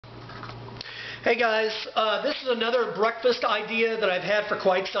Hey guys, this is another breakfast idea that I've had for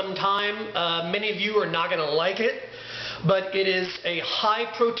quite some time. Many of you are not going to like it, but it is a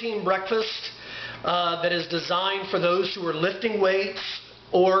high protein breakfast that is designed for those who are lifting weights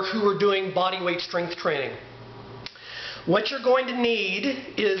or who are doing body weight strength training. What you're going to need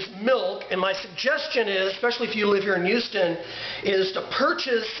is milk, and my suggestion is, especially if you live here in Houston, is to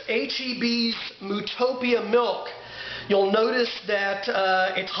purchase H-E-B's Mootopia milk. You'll notice that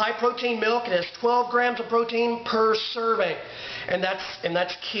it's high protein milk. It has 12 grams of protein per serving, and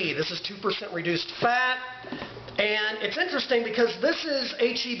that's key. This is 2% reduced fat, and it's interesting because this is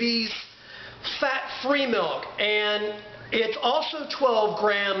H-E-B's fat-free milk, and it's also 12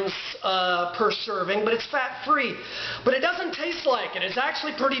 grams per serving, but it's fat-free. But it doesn't taste like it. It's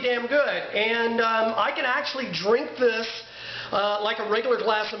actually pretty damn good, and I can actually drink this like a regular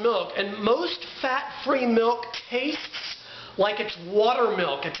glass of milk. And most fat-free milk tastes like it's water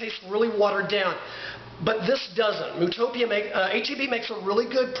milk. It tastes really watered down. But this doesn't. H-E-B makes a really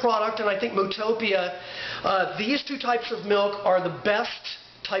good product, and I think Mootopia, these two types of milk are the best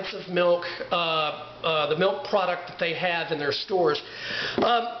types of milk, the milk product that they have in their stores.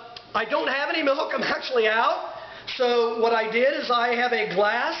 I don't have any milk. I'm actually out. So what I did is I have a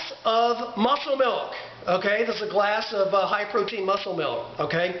glass of muscle milk. Okay, this is a glass of high protein muscle milk.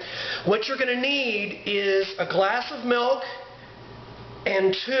 Okay, what you're going to need is a glass of milk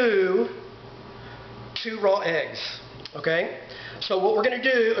and two raw eggs. Okay, so what we're going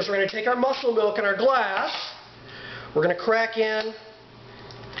to do is we're going to take our muscle milk in our glass. We're going to crack in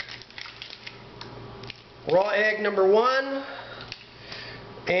raw egg number 1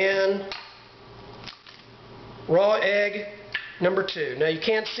 and raw egg number 2. Now you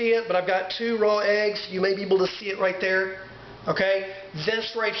can't see it, but I've got 2 raw eggs. You may be able to see it right there. Okay?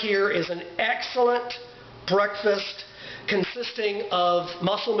 This right here is an excellent breakfast consisting of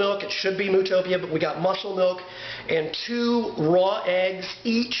muscle milk. It should be Mootopia, but we got muscle milk and 2 raw eggs,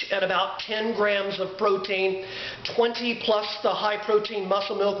 each at about 10 grams of protein. 20 plus the high protein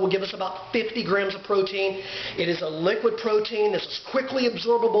muscle milk will give us about 50 grams of protein. It is a liquid protein. This is quickly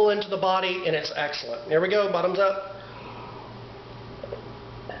absorbable into the body, and it's excellent. There we go, bottoms up.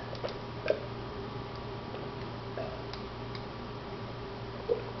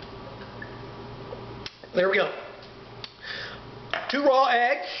 There we go. 2 raw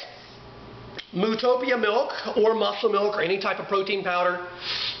eggs, Mootopia milk or muscle milk or any type of protein powder,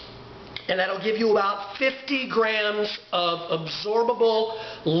 and that'll give you about 50 grams of absorbable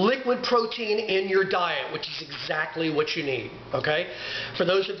liquid protein in your diet, which is exactly what you need. Okay? For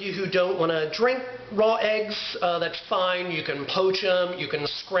those of you who don't want to drink raw eggs, that's fine. You can poach them, you can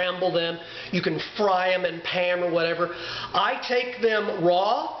scramble them, you can fry them in pan or whatever. I take them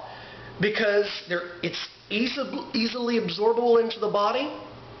raw because it's easily absorbable into the body,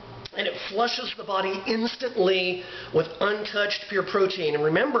 and it flushes the body instantly with untouched pure protein. And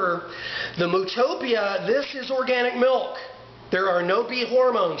remember, the Mootopia, this is organic milk. There are no bee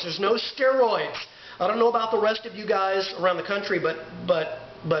hormones. There's no steroids. I don't know about the rest of you guys around the country, but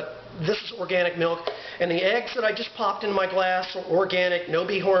this is organic milk. And the eggs that I just popped in my glass are organic, no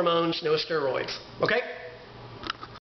bee hormones, no steroids. Okay?